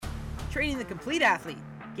Training the Complete Athlete,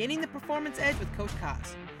 gaining the performance edge with Coach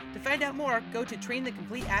Kaz. To find out more, go to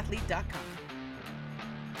trainthecompleteathlete.com.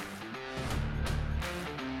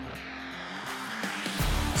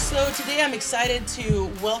 So today I'm excited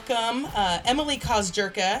to welcome Emily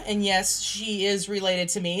Kosdurka, and yes, she is related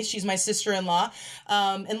to me. She's my sister-in-law.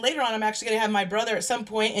 And later on, I'm actually going to have my brother at some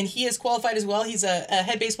point, and he is qualified as well. He's a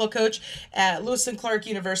head baseball coach at Lewis and Clark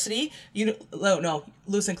University.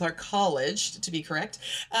 Lewis and Clark College, to be correct.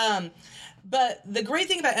 But the great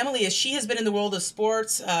thing about Emily is she has been in the world of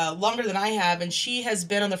sports longer than I have, and she has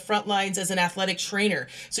been on the front lines as an athletic trainer.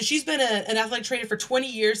 So she's been an athletic trainer for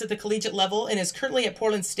 20 years at the collegiate level and is currently at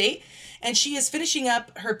Portland State. And she is finishing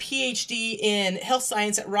up her PhD in health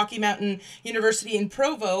science at Rocky Mountain University in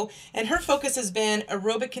Provo. And her focus has been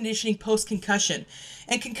aerobic conditioning post-concussion.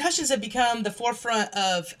 And concussions have become the forefront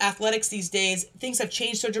of athletics these days. Things have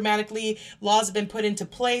changed so dramatically. Laws have been put into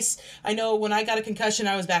place. I know when I got a concussion,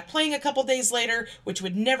 I was back playing a couple days later, which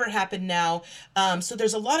would never happen now. So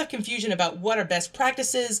there's a lot of confusion about what are best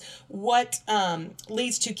practices, what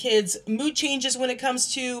leads to kids' mood changes when it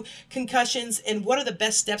comes to concussions, and what are the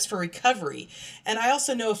best steps for recovery. And I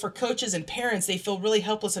also know for coaches and parents, they feel really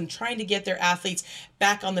helpless in trying to get their athletes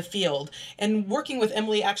back on the field. And working with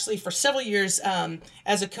Emily actually for several years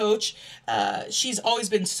as a coach, she's always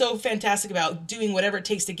been so fantastic about doing whatever it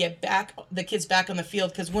takes to get the kids back on the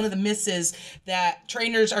field, because one of the myths is that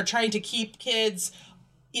trainers are trying to keep kids,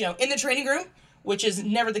 in the training room, which is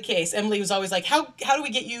never the case. Emily was always like, how do we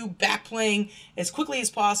get you back playing as quickly as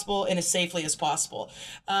possible and as safely as possible?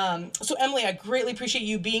 So Emily, I greatly appreciate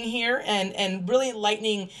you being here and really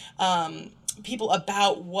enlightening people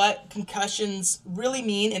about what concussions really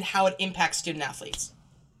mean and how it impacts student athletes.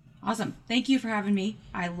 Awesome. Thank you for having me.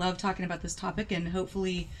 I love talking about this topic, and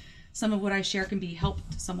hopefully some of what I share can be help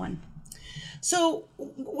to someone. So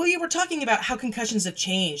we were talking about how concussions have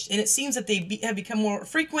changed, and it seems that they have become more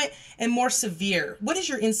frequent and more severe. What is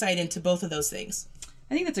your insight into both of those things?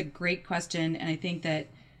 I think that's a great question, and I think that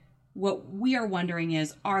what we are wondering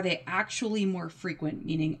is, are they actually more frequent?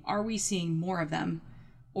 Meaning, are we seeing more of them,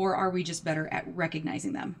 or are we just better at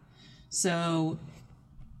recognizing them? So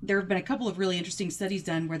there have been a couple of really interesting studies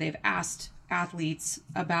done where they've asked athletes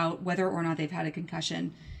about whether or not they've had a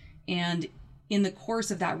concussion, and in the course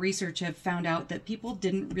of that research have found out that people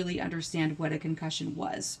didn't really understand what a concussion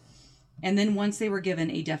was. And then once they were given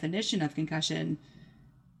a definition of concussion,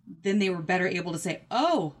 then they were better able to say,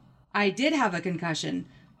 oh, I did have a concussion.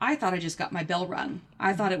 I thought I just got my bell rung.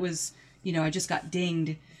 I thought it was, I just got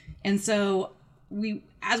dinged. And so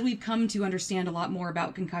as we've come to understand a lot more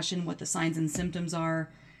about concussion, what the signs and symptoms are,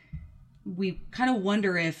 we kind of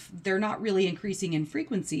wonder if they're not really increasing in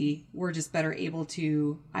frequency. We're just better able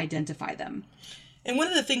to identify them. And one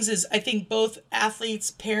of the things is, I think both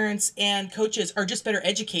athletes, parents, and coaches are just better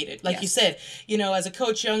educated. Like you said, as a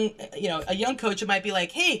coach, a young coach, it might be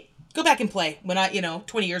like, hey, go back and play. When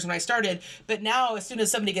 20 years when I started. But now, as soon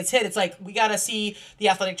as somebody gets hit, it's like, we got to see the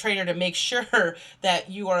athletic trainer to make sure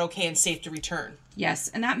that you are okay and safe to return. Yes.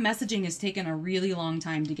 And that messaging has taken a really long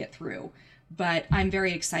time to get through. But I'm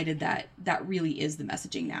very excited that that really is the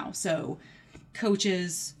messaging now. So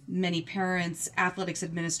coaches, many parents, athletics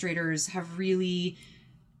administrators have really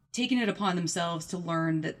taken it upon themselves to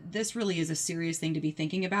learn that this really is a serious thing to be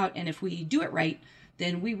thinking about. And if we do it right,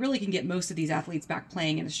 then we really can get most of these athletes back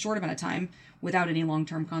playing in a short amount of time without any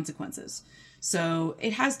long-term consequences. So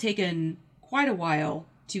it has taken quite a while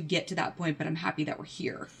to get to that point, but I'm happy that we're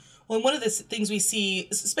here. Well, one of the things we see,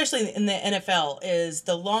 especially in the NFL, is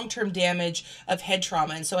the long-term damage of head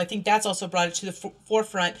trauma. And so I think that's also brought it to the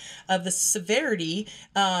forefront of the severity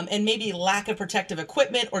and maybe lack of protective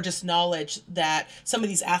equipment, or just knowledge that some of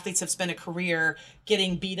these athletes have spent a career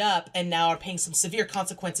getting beat up and now are paying some severe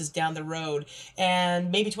consequences down the road. And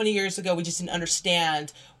maybe 20 years ago, we just didn't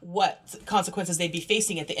understand what consequences they'd be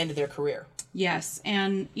facing at the end of their career. Yes.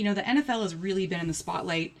 And, the NFL has really been in the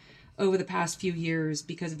spotlight over the past few years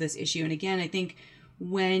because of this issue. And again, I think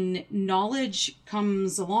when knowledge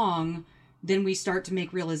comes along, then we start to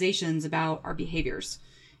make realizations about our behaviors.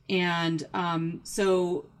 And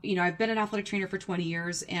so, I've been an athletic trainer for 20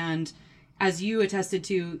 years. And as you attested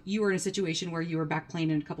to, you were in a situation where you were back playing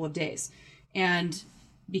in a couple of days. And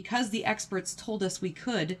because the experts told us we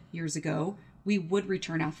could years ago, we would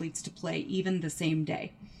return athletes to play even the same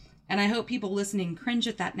day. And I hope people listening cringe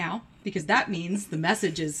at that now, because that means the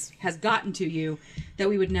message has gotten to you that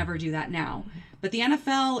we would never do that now. But the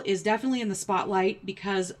NFL is definitely in the spotlight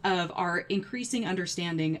because of our increasing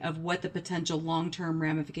understanding of what the potential long-term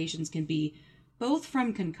ramifications can be, both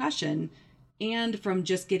from concussion and from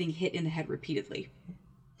just getting hit in the head repeatedly.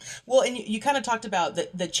 Well, and you kind of talked about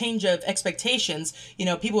the change of expectations. You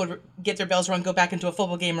know, people would get their bells rung, go back into a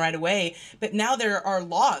football game right away. But now there are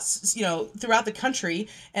laws, you know, throughout the country.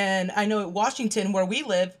 And I know at Washington, where we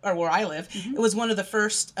live, or where I live, it was one of the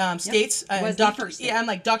first states. It was the first state. Yeah, I'm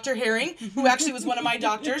like Dr. Herring, who actually was one of my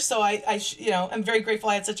doctors. So you know, I'm very grateful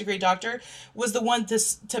I had such a great doctor. Was the one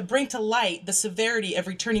to bring to light the severity of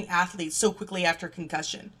returning athletes so quickly after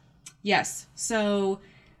concussion. Yes. So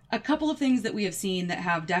a couple of things that we have seen that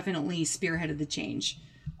have definitely spearheaded the change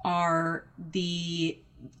are the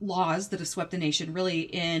laws that have swept the nation really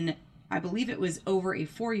in, I believe it was over a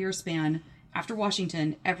 4-year span after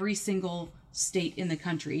Washington. Every single state in the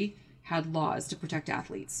country had laws to protect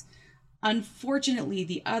athletes. Unfortunately,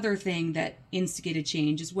 the other thing that instigated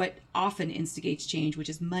change is what often instigates change, which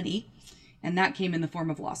is money. And that came in the form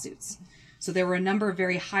of lawsuits. So there were a number of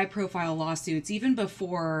very high profile lawsuits, even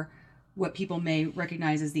before what people may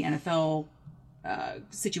recognize as the NFL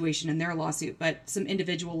situation in their lawsuit, but some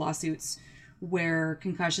individual lawsuits where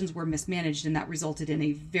concussions were mismanaged, and that resulted in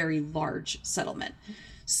a very large settlement.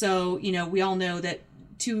 So, you know, we all know that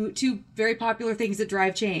two very popular things that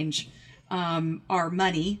drive change are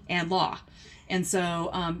money and law. And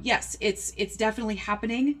so, yes, it's definitely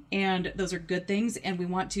happening, and those are good things, and we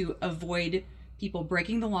want to avoid people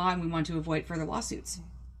breaking the law, and we want to avoid further lawsuits.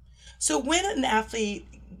 So when an athlete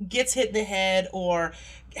gets hit in the head or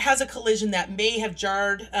has a collision that may have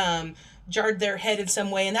jarred their head in some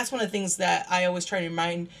way, and that's one of the things that I always try to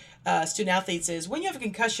remind student athletes is when you have a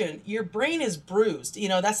concussion, your brain is bruised. You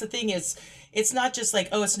know, that's the thing is, it's not just like,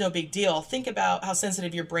 oh, it's no big deal. Think about how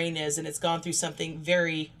sensitive your brain is, and it's gone through something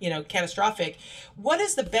very, you know, catastrophic. What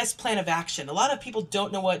is the best plan of action? A lot of people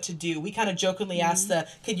don't know what to do. We kind of jokingly ask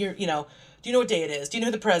do you know what day it is? Do you know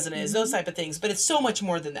who the president is? Those type of things. But it's so much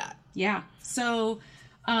more than that. Yeah. So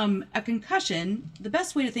a concussion, the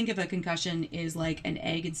best way to think of a concussion is like an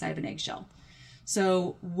egg inside of an eggshell.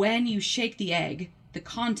 So when you shake the egg, the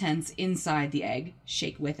contents inside the egg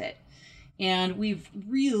shake with it. And we've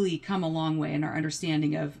really come a long way in our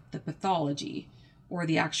understanding of the pathology or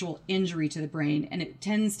the actual injury to the brain. And it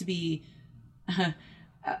tends to be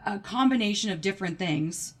a combination of different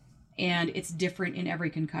things, and it's different in every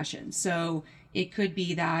concussion. So it could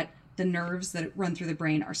be that the nerves that run through the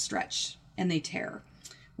brain are stretched and they tear.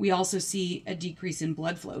 We also see a decrease in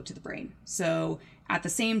blood flow to the brain. So at the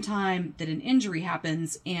same time that an injury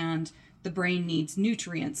happens and the brain needs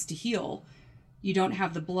nutrients to heal, you don't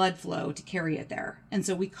have the blood flow to carry it there. And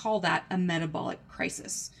so we call that a metabolic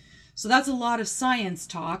crisis. So that's a lot of science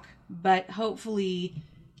talk, but hopefully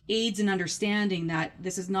aids in understanding that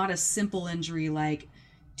this is not a simple injury like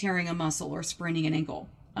tearing a muscle or spraining an ankle.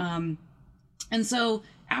 And so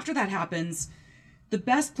after that happens, the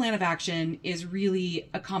best plan of action is really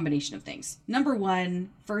a combination of things. Number one,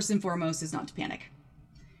 first and foremost, is not to panic.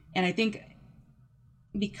 And I think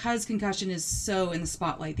because concussion is so in the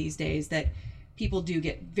spotlight these days that people do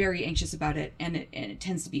get very anxious about it, and it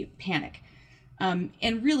tends to be a panic.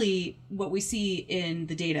 And really what we see in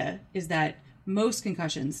the data is that most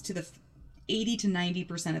concussions, to the 80 to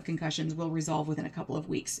 90% of concussions, will resolve within a couple of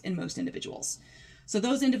weeks in most individuals. So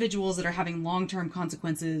those individuals that are having long-term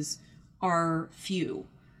consequences are few.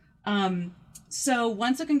 So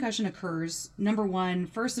once a concussion occurs, number one,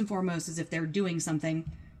 first and foremost, is if they're doing something,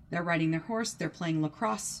 they're riding their horse, they're playing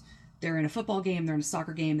lacrosse, they're in a football game, they're in a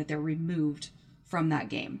soccer game, that they're removed from that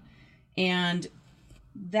game. And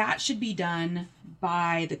that should be done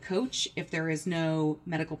by the coach if there is no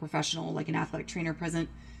medical professional like an athletic trainer present.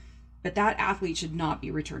 But that athlete should not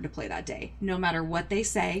be returned to play that day, no matter what they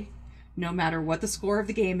say, no matter what the score of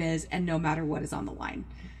the game is, and no matter what is on the line.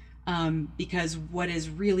 Because what is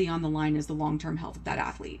really on the line is the long-term health of that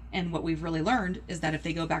athlete. And what we've really learned is that if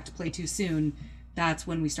they go back to play too soon, that's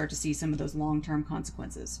when we start to see some of those long-term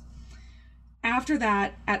consequences. After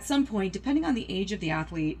that, at some point, depending on the age of the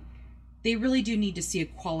athlete, they really do need to see a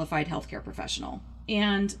qualified healthcare professional.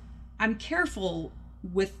 And I'm careful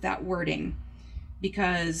with that wording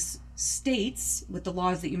because states, with the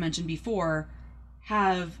laws that you mentioned before,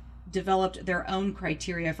 have developed their own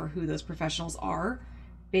criteria for who those professionals are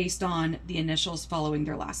based on the initials following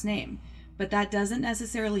their last name. But that doesn't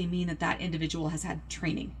necessarily mean that that individual has had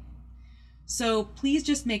training. So please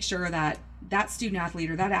just make sure that that student athlete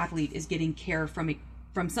or that athlete is getting care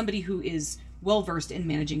from somebody who is well-versed in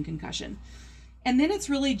managing concussion. And then it's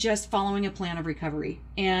really just following a plan of recovery.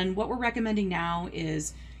 And what we're recommending now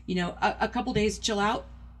is, a couple days chill out.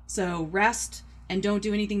 So rest and don't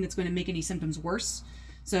do anything that's going to make any symptoms worse.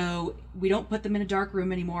 So we don't put them in a dark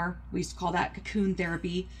room anymore. We used to call that cocoon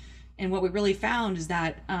therapy. And what we really found is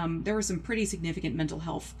that there were some pretty significant mental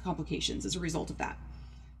health complications as a result of that.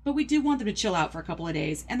 but we do want them to chill out for a couple of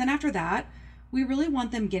days. And then after that, we really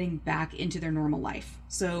want them getting back into their normal life.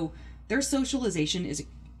 So their socialization is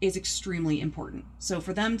extremely important. So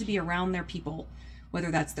for them to be around their people,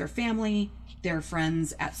 whether that's their family, their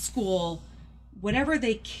friends at school, whatever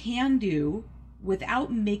they can do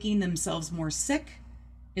without making themselves more sick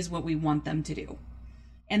is what we want them to do.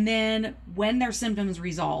 And then when their symptoms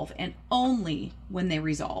resolve, and only when they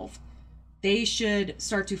resolve, they should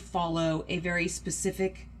start to follow a very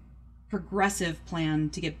specific, progressive plan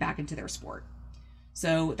to get back into their sport.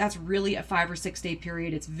 So that's really a 5 or 6 day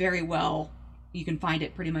period. It's very well, you can find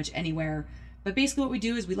it pretty much anywhere. But basically what we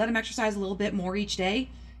do is we let them exercise a little bit more each day,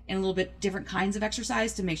 and a little bit different kinds of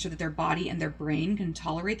exercise to make sure that their body and their brain can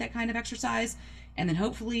tolerate that kind of exercise. And then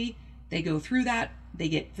hopefully they go through that, they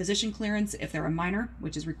get physician clearance if they're a minor,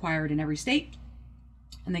 which is required in every state,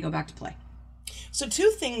 and they go back to play. So 2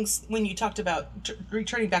 things, when you talked about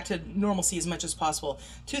returning back to normalcy as much as possible,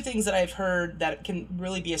 2 things that I've heard that can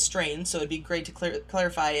really be a strain, so it'd be great to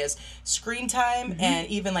clarify, is screen time and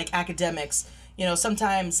even like academics. You know,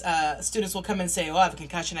 sometimes students will come in and say, oh, I have a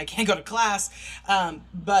concussion, I can't go to class.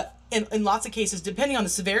 But in lots of cases, depending on the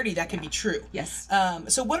severity, that can be true. Yes.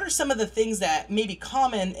 So what are some of the things that may be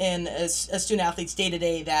common in a student athlete's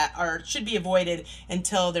day-to-day that should be avoided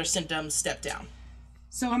until their symptoms step down?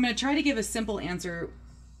 So I'm going to try to give a simple answer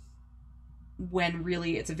when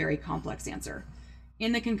really it's a very complex answer.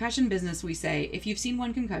 In the concussion business, we say, if you've seen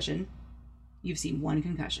one concussion, you've seen one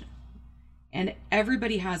concussion. And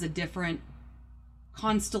everybody has a different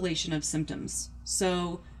constellation of symptoms.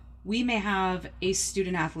 So we may have a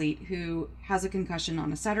student athlete who has a concussion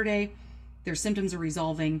on a Saturday, their symptoms are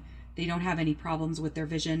resolving, they don't have any problems with their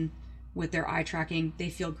vision, with their eye tracking, they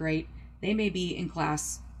feel great. They may be in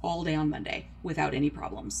class all day on Monday without any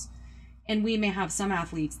problems. And we may have some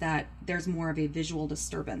athletes that there's more of a visual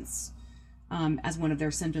disturbance as one of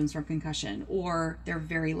their symptoms from concussion, or they're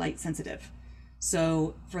very light sensitive.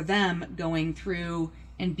 So for them, going through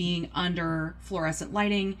and being under fluorescent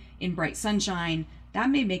lighting in bright sunshine, that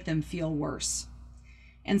may make them feel worse.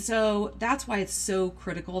 And so that's why it's so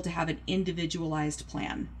critical to have an individualized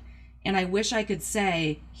plan. And I wish I could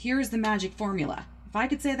say, here's the magic formula. If I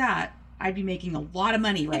could say that, I'd be making a lot of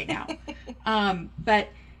money right now. But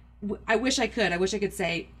I wish I could. I wish I could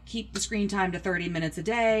say, keep the screen time to 30 minutes a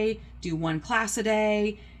day, do 1 class a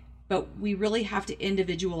day. But we really have to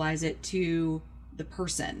individualize it to the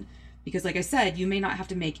person. Because like I said, you may not have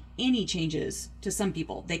to make any changes to some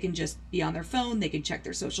people. They can just be on their phone, they can check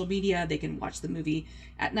their social media, they can watch the movie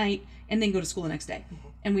at night, and then go to school the next day.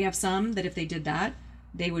 And we have some that if they did that,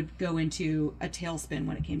 they would go into a tailspin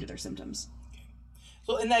when it came to their symptoms.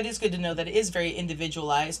 So, and that is good to know that it is very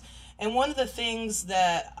individualized. And one of the things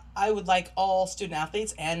that I would like all student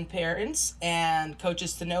athletes and parents and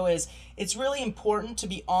coaches to know is it's really important to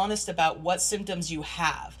be honest about what symptoms you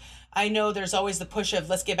have. I know there's always the push of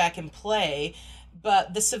let's get back and play,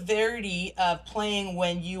 but the severity of playing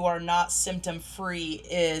when you are not symptom free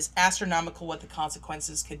is astronomical what the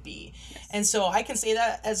consequences could be. Yes. And so I can say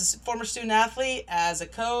that as a former student athlete, as a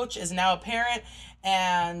coach, as now a parent,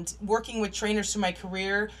 and working with trainers through my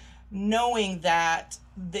career, knowing that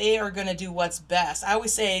they are going to do what's best. I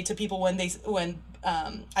always say to people when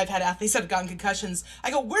I've had athletes that have gotten concussions,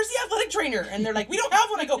 I go, where's the athletic trainer? And they're like, we don't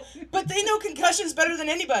have one. I go, but they know concussions better than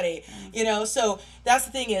anybody, you know? So that's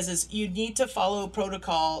the thing is you need to follow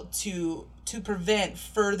protocol to prevent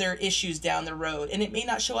further issues down the road. And it may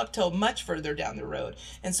not show up till much further down the road.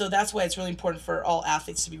 And so that's why it's really important for all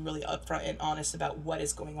athletes to be really upfront and honest about what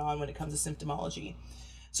is going on when it comes to symptomology.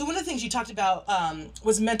 So one of the things you talked about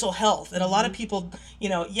was mental health. And a lot of people, you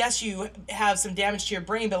know, yes, you have some damage to your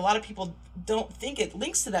brain, but a lot of people don't think it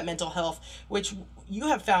links to that mental health, which you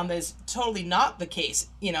have found that is totally not the case,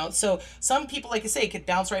 you know. So some people, like I say, could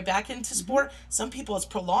bounce right back into sport. Some people it's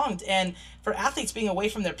prolonged. And for athletes being away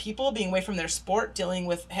from their people, being away from their sport, dealing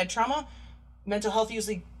with head trauma, mental health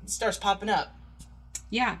usually starts popping up.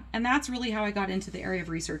 Yeah, and that's really how I got into the area of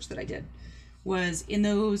research that I did. Was in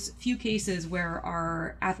those few cases where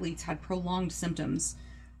our athletes had prolonged symptoms.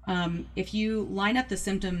 If you line up the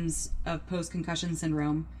symptoms of post-concussion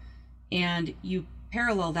syndrome and you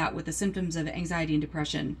parallel that with the symptoms of anxiety and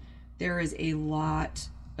depression, there is a lot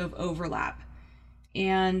of overlap.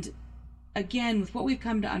 And again, with what we've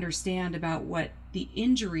come to understand about what the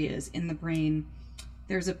injury is in the brain,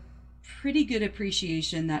 there's a pretty good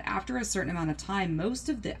appreciation that after a certain amount of time, most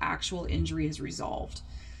of the actual injury is resolved.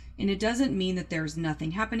 And it doesn't mean that there's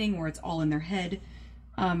nothing happening or it's all in their head.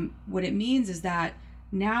 What it means is that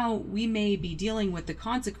now we may be dealing with the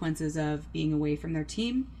consequences of being away from their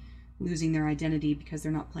team, losing their identity because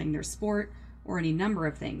they're not playing their sport, or any number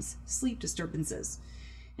of things, sleep disturbances.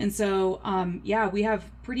 And so, yeah, we have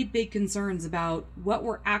pretty big concerns about what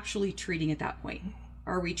we're actually treating at that point.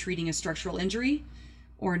 Are we treating a structural injury,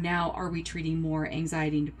 or now are we treating more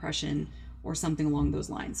anxiety and depression or something along those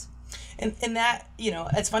lines? And that,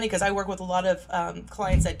 it's funny because I work with a lot of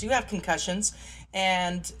clients that do have concussions,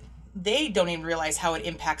 and they don't even realize how it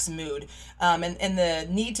impacts mood, and the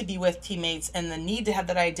need to be with teammates and the need to have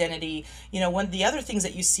that identity. One of the other things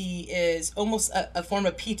that you see is almost a form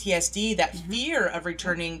of PTSD, that fear of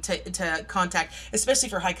returning to contact, especially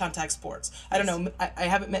for high contact sports. I don't know. I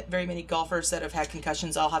haven't met very many golfers that have had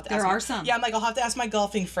concussions. I'll have to ask. There are some. Yeah, I'll have to ask my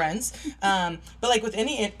golfing friends. But like with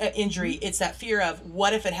any injury, it's that fear of,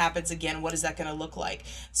 what if it happens again? What is that going to look like?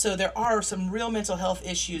 So there are some real mental health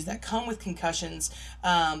issues that come with concussions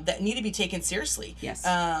that need to be taken seriously. Yes.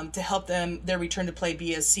 To help their return to play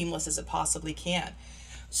be as seamless as it possibly can.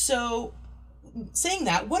 So, saying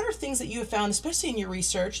that, what are things that you have found, especially in your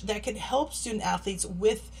research, that could help student athletes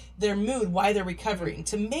with their mood while they're recovering,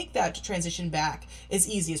 to make that transition back as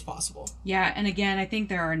easy as possible? Yeah, and again, I think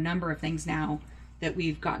there are a number of things now that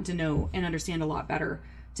we've gotten to know and understand a lot better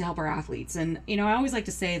to help our athletes. And, I always like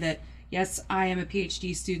to say that, yes, I am a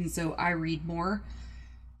PhD student, so I read more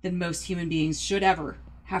than most human beings should ever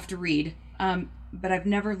have to read. But I've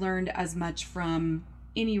never learned as much from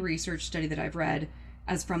any research study that I've read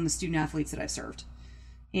as from the student athletes that I've served.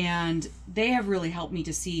 And they have really helped me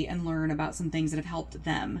to see and learn about some things that have helped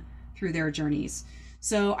them through their journeys.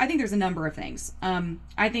 So I think there's a number of things.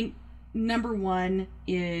 I think number one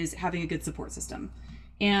is having a good support system.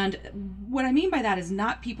 And what I mean by that is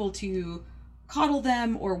not people to coddle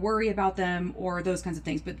them or worry about them or those kinds of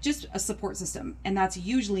things, but just a support system. And that's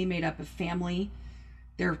usually made up of family,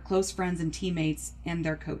 their close friends and teammates, and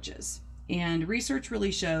their coaches. And research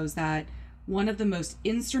really shows that one of the most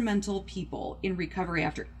instrumental people in recovery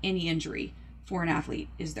after any injury for an athlete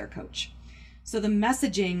is their coach. So the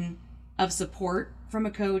messaging of support from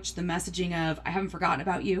a coach, the messaging of, I haven't forgotten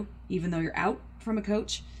about you, even though you're out, from a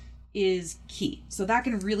coach, is key. So that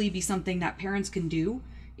can really be something that parents can do,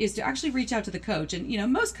 is to actually reach out to the coach. And,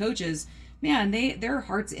 most coaches, man, their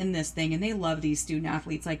heart's in this thing and they love these student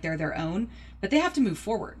athletes like they're their own, but they have to move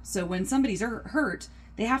forward. So when somebody's hurt,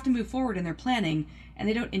 they have to move forward in their planning, and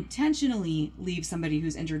they don't intentionally leave somebody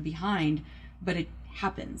who's injured behind, but it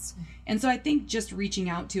happens. And so I think just reaching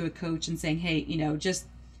out to a coach and saying, hey, just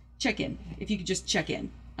check in. If you could just check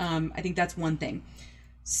in. I think that's one thing.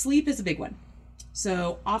 Sleep is a big one.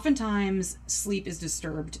 So oftentimes sleep is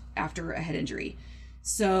disturbed after a head injury.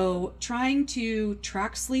 So trying to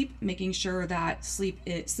track sleep, making sure that sleep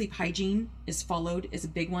hygiene is followed, is a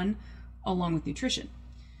big one, along with nutrition.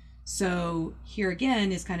 So here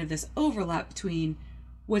again is kind of this overlap between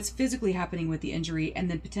what's physically happening with the injury and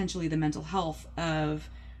then potentially the mental health of,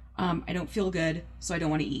 I don't feel good, so I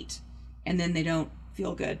don't want to eat. And then they don't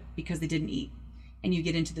feel good because they didn't eat. And you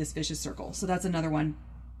get into this vicious circle. So that's another one.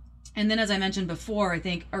 And then, as I mentioned before, I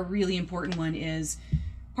think a really important one is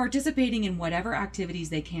participating in whatever activities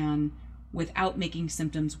they can without making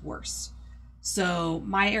symptoms worse. So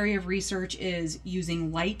my area of research is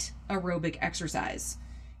using light aerobic exercise.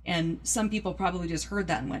 And some people probably just heard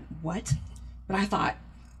that and went, what? But I thought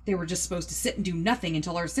they were just supposed to sit and do nothing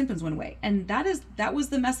until our symptoms went away. And that was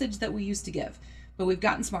the message that we used to give. But we've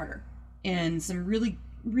gotten smarter. And some really,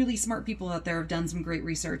 really smart people out there have done some great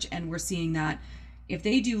research. And we're seeing that if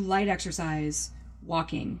they do light exercise,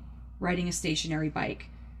 walking, riding a stationary bike,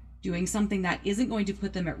 doing something that isn't going to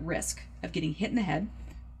put them at risk of getting hit in the head,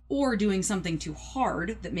 or doing something too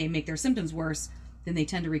hard that may make their symptoms worse, then they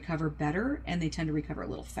tend to recover better and they tend to recover a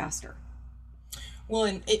little faster. Well,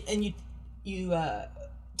 and you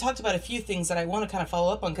talked about a few things that I want to kind of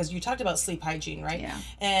follow up on, because you talked about sleep hygiene, right? Yeah.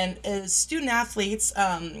 And as student athletes,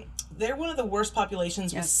 they're one of the worst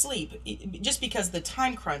populations with sleep, just because of the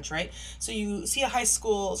time crunch, right? So you see a high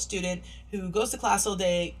school student who goes to class all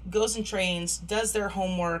day, goes and trains, does their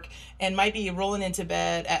homework, and might be rolling into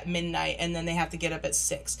bed at midnight, and then they have to get up at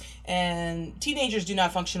 6. And teenagers do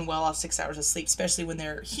not function well off 6 hours of sleep, especially when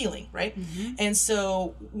they're healing, right? Mm-hmm. And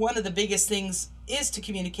so one of the biggest things is to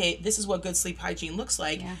communicate, this is what good sleep hygiene looks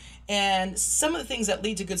like. Yeah. And some of the things that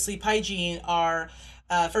lead to good sleep hygiene are,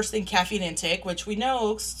 first thing, caffeine intake, which we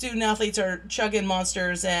know student athletes are chugging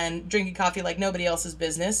Monsters and drinking coffee like nobody else's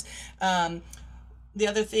business. The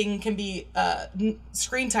other thing can be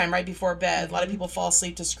screen time right before bed. A lot of people fall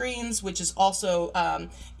asleep to screens, which is also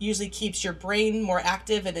usually keeps your brain more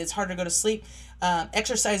active and it's harder to go to sleep.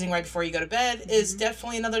 Exercising right before you go to bed is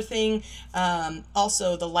definitely another thing.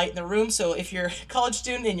 Also, the light in the room. So if you're a college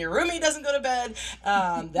student and your roommate doesn't go to bed,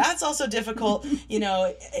 that's also difficult,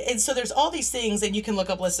 And so there's all these things, and you can look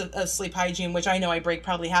up lists of sleep hygiene, which I know I break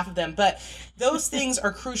probably half of them, but those things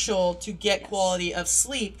are crucial to get quality of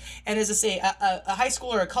sleep. And as I say, a high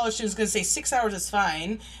school or a college student is going to say 6 hours is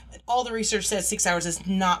fine. All the research says 6 hours is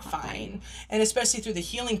not fine, and especially through the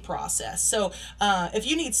healing process. So if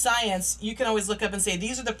you need science, you can always look up and say,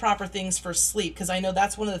 these are the proper things for sleep, because I know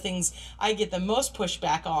that's one of the things I get the most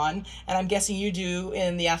pushback on, and I'm guessing you do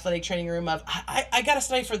in the athletic training room of, I got to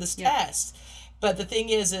study for this test. But the thing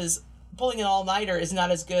is pulling an all-nighter is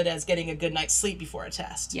not as good as getting a good night's sleep before a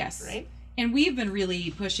test. Yes. Right? And we've been really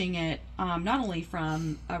pushing it, not only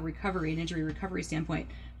from an injury recovery standpoint,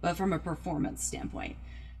 but from a performance standpoint.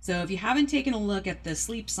 So if you haven't taken a look at the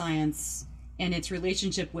sleep science and its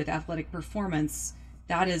relationship with athletic performance,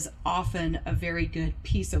 that is often a very good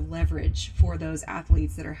piece of leverage for those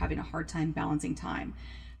athletes that are having a hard time balancing time.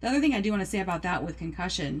 The other thing I do want to say about that with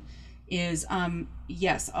concussion is,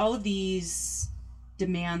 yes, all of these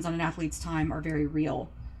demands on an athlete's time are very real.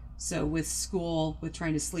 So with school, with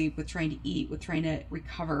trying to sleep, with trying to eat, with trying to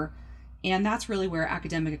recover, and that's really where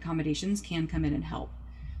academic accommodations can come in and help.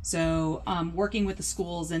 So working with the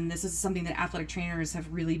schools, and this is something that athletic trainers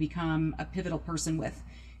have really become a pivotal person with,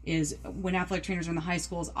 is when athletic trainers are in the high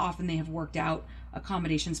schools, often they have worked out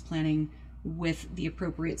accommodations planning with the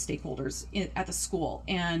appropriate stakeholders at the school.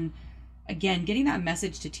 And again, getting that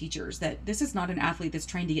message to teachers that this is not an athlete that's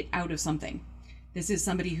trying to get out of something. This is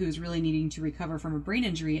somebody who's really needing to recover from a brain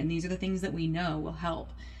injury, and these are the things that we know will help.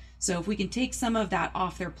 So if we can take some of that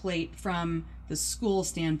off their plate from the school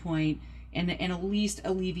standpoint and at least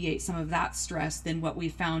alleviate some of that stress, then what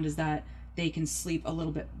we've found is that they can sleep a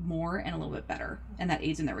little bit more and a little bit better, and that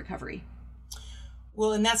aids in their recovery.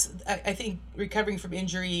 Well, and that's, I think, recovering from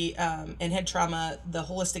injury and head trauma, the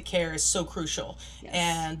holistic care is so crucial. Yes.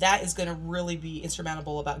 And that is going to really be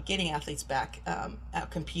insurmountable about getting athletes back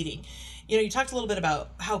out competing. You talked a little bit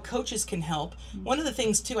about how coaches can help. One of the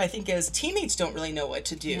things, too, I think, is teammates don't really know what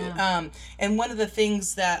to do. Yeah. And one of the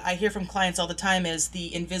things that I hear from clients all the time is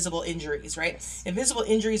the invisible injuries, right? Yes. Invisible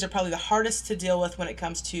injuries are probably the hardest to deal with when it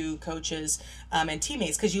comes to coaches and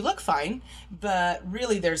teammates, because you look fine, but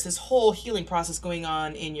really there's this whole healing process going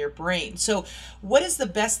on in your brain. So what is the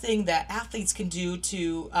best thing that athletes can do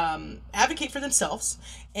to advocate for themselves?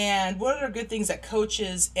 And what are good things that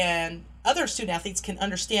coaches and other student athletes can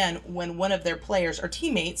understand when one of their players or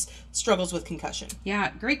teammates struggles with concussion?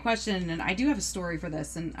 Yeah, great question. And I do have a story for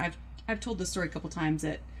this. And I've told this story a couple times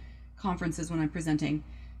at conferences when I'm presenting,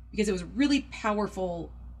 because it was a really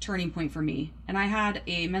powerful turning point for me. And I had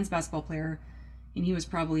a men's basketball player, and he was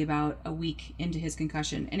probably about a week into his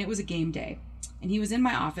concussion, and it was a game day. And he was in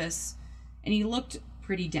my office, and he looked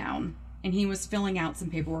pretty down, and he was filling out some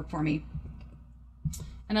paperwork for me.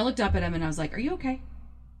 And I looked up at him and I was like, "Are you okay?"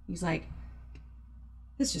 He's like,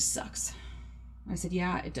 "This just sucks." I said,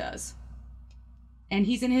 "Yeah, it does." And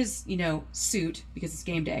he's in his, suit because it's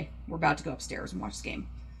game day. We're about to go upstairs and watch this game.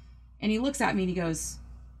 And he looks at me and he goes,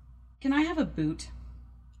 "Can I have a boot?"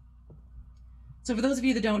 So for those of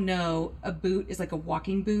you that don't know, a boot is like a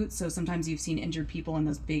walking boot. So sometimes you've seen injured people in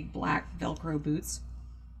those big black Velcro boots.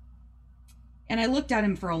 And I looked at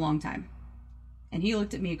him for a long time. And he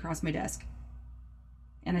looked at me across my desk.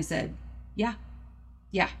 And I said, yeah,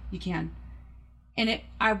 you can. And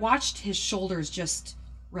I watched his shoulders just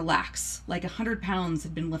relax, like 100 pounds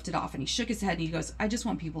had been lifted off. And he shook his head and he goes, "I just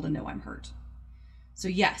want people to know I'm hurt." So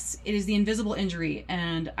yes, it is the invisible injury.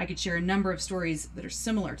 And I could share a number of stories that are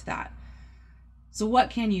similar to that. So what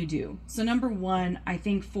can you do? So number one, I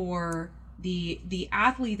think for the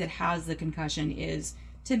athlete that has the concussion is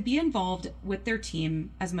to be involved with their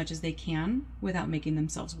team as much as they can without making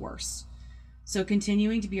themselves worse. So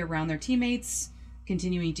continuing to be around their teammates,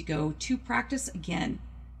 continuing to go to practice, again,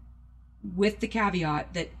 with the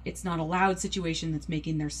caveat that it's not a loud situation that's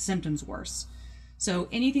making their symptoms worse. So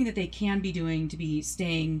anything that they can be doing to be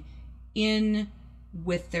staying in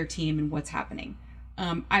with their team and what's happening.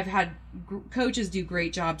 I've had coaches do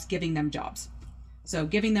great jobs giving them jobs. So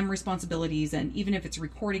giving them responsibilities, and even if it's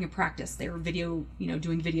recording a practice, they're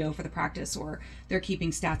doing video for the practice, or they're keeping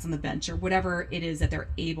stats on the bench, or whatever it is that they're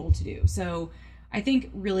able to do. So I think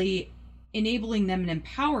really enabling them and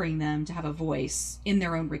empowering them to have a voice in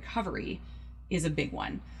their own recovery is a big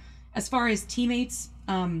one. As far as teammates,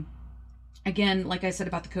 again, like I said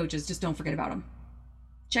about the coaches, just don't forget about them.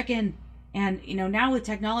 Check in. And, now with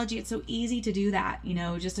technology, it's so easy to do that,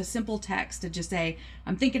 just a simple text to just say,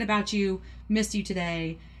 "I'm thinking about you, missed you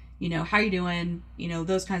today." how you doing,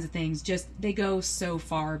 those kinds of things. Just, they go so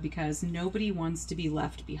far because nobody wants to be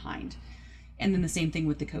left behind. And then the same thing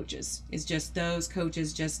with the coaches, is just those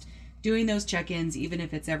coaches just doing those check-ins, even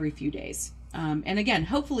if it's every few days. And again,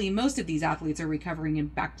 hopefully most of these athletes are recovering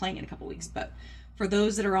and back playing in a couple weeks. But for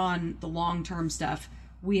those that are on the long-term stuff,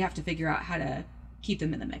 we have to figure out how to keep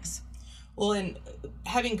them in the mix. Well, and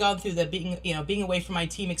having gone through the being away from my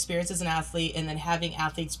team experience as an athlete, and then having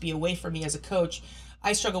athletes be away from me as a coach,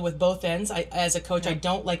 I struggle with both ends. As a coach, I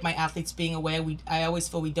don't like my athletes being away. I always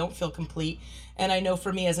feel we don't feel complete. And I know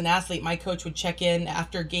for me as an athlete, my coach would check in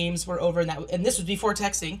after games were over, and this was before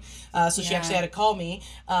texting. So she actually had to call me.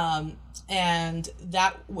 And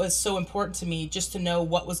that was so important to me, just to know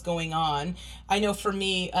what was going on. I know for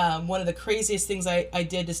me, one of the craziest things I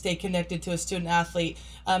did to stay connected to a student athlete,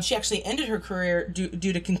 she actually ended her career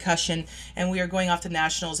due to concussion, and we were going off to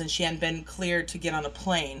nationals, and she hadn't been cleared to get on a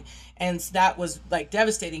plane. And that was like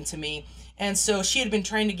devastating to me. And so she had been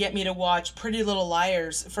trying to get me to watch Pretty Little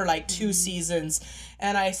Liars for like 2 seasons.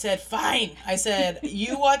 And I said, fine. I said,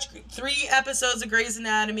 you watch 3 episodes of Grey's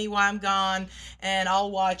Anatomy while I'm gone, and I'll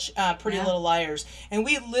watch Pretty Little Liars. And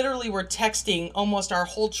we literally were texting almost our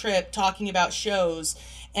whole trip, talking about shows.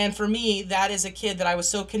 And for me, that is a kid that I was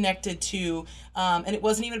so connected to. And it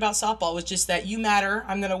wasn't even about softball. It was just that you matter.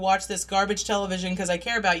 I'm going to watch this garbage television because I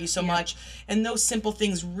care about you so much. And those simple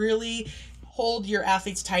things really hold your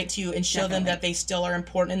athletes tight to you and show them that they still are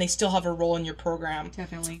important and they still have a role in your program.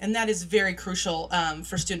 Definitely. And that is very crucial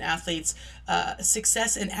for student athletes'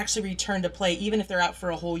 success and actually return to play, even if they're out for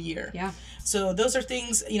a whole year. Yeah. So those are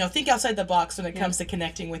things, think outside the box when it comes to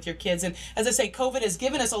connecting with your kids. And as I say, COVID has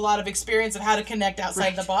given us a lot of experience of how to connect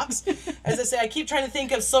outside the box. As I say, I keep trying to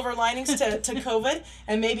think of silver linings to COVID,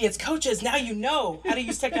 and maybe it's coaches. Now you know how to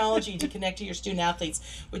use technology to connect to your student athletes,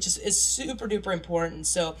 which is super duper important.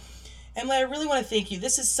 So Emily, I really want to thank you.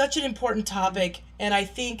 This is such an important topic, and I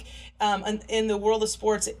think in the world of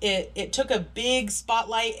sports, it took a big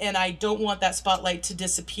spotlight, and I don't want that spotlight to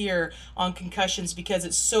disappear on concussions because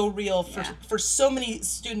it's so real for so many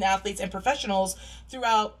student athletes and professionals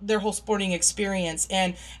throughout their whole sporting experience.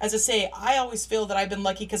 And as I say, I always feel that I've been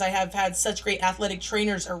lucky because I have had such great athletic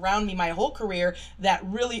trainers around me my whole career that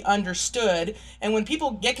really understood. And when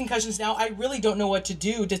people get concussions now, I really don't know what to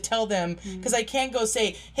do to tell them, because I can't go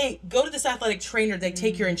say, hey, go to this athletic trainer, they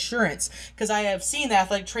take your insurance. Because I have seen the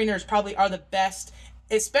athletic trainers probably are the best,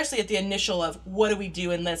 especially at the initial of what do we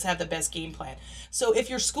do and let's have the best game plan. So if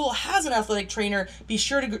your school has an athletic trainer, be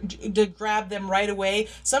sure to grab them right away.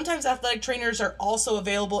 Sometimes athletic trainers are also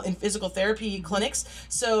available in physical therapy clinics.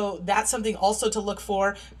 So that's something also to look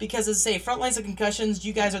for, because as I say, front lines of concussions,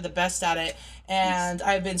 you guys are the best at it. And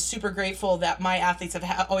I've been super grateful that my athletes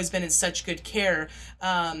have always been in such good care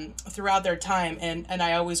throughout their time. And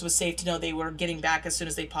I always was safe to know they were getting back as soon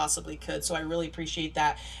as they possibly could. So I really appreciate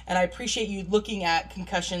that. And I appreciate you looking at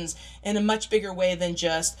concussions in a much bigger way than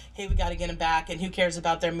just, hey, we got to get them back and who cares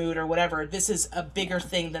about their mood or whatever. This is a bigger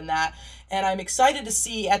thing than that. And I'm excited to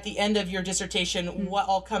see at the end of your dissertation what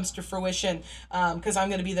all comes to fruition, because I'm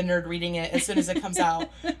going to be the nerd reading it as soon as it comes out.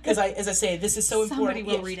 Because as I say, this is so important. Somebody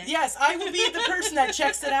will read it. Yes, I will be the person that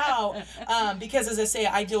checks it out, because as I say,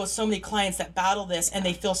 I deal with so many clients that battle this and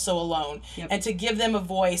they feel so alone. Yep. And to give them a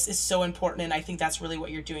voice is so important, and I think that's really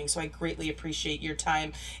what you're doing. So I greatly appreciate your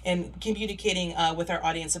time and communicating with our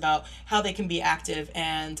audience about how they can be active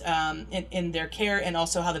and in their care, and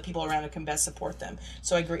also how the people around them can best support them.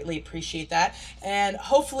 So I greatly appreciate that, and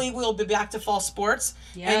hopefully we'll be back to fall sports,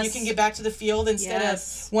 and you can get back to the field instead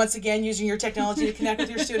of once again using your technology to connect with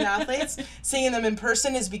your student athletes. Seeing them in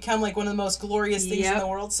person has become like one of the most glorious things in the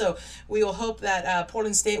world. So we will hope that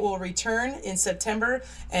Portland State will return in September,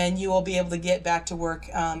 and you will be able to get back to work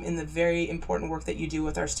in the very important work that you do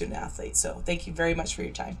with our student athletes. So thank you very much for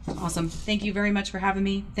your time. Awesome. Thank you very much for having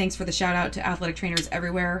me. Thanks for the shout out to athletic trainers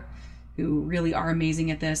everywhere who really are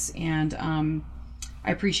amazing at this, and I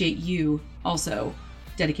appreciate you also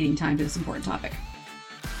dedicating time to this important topic.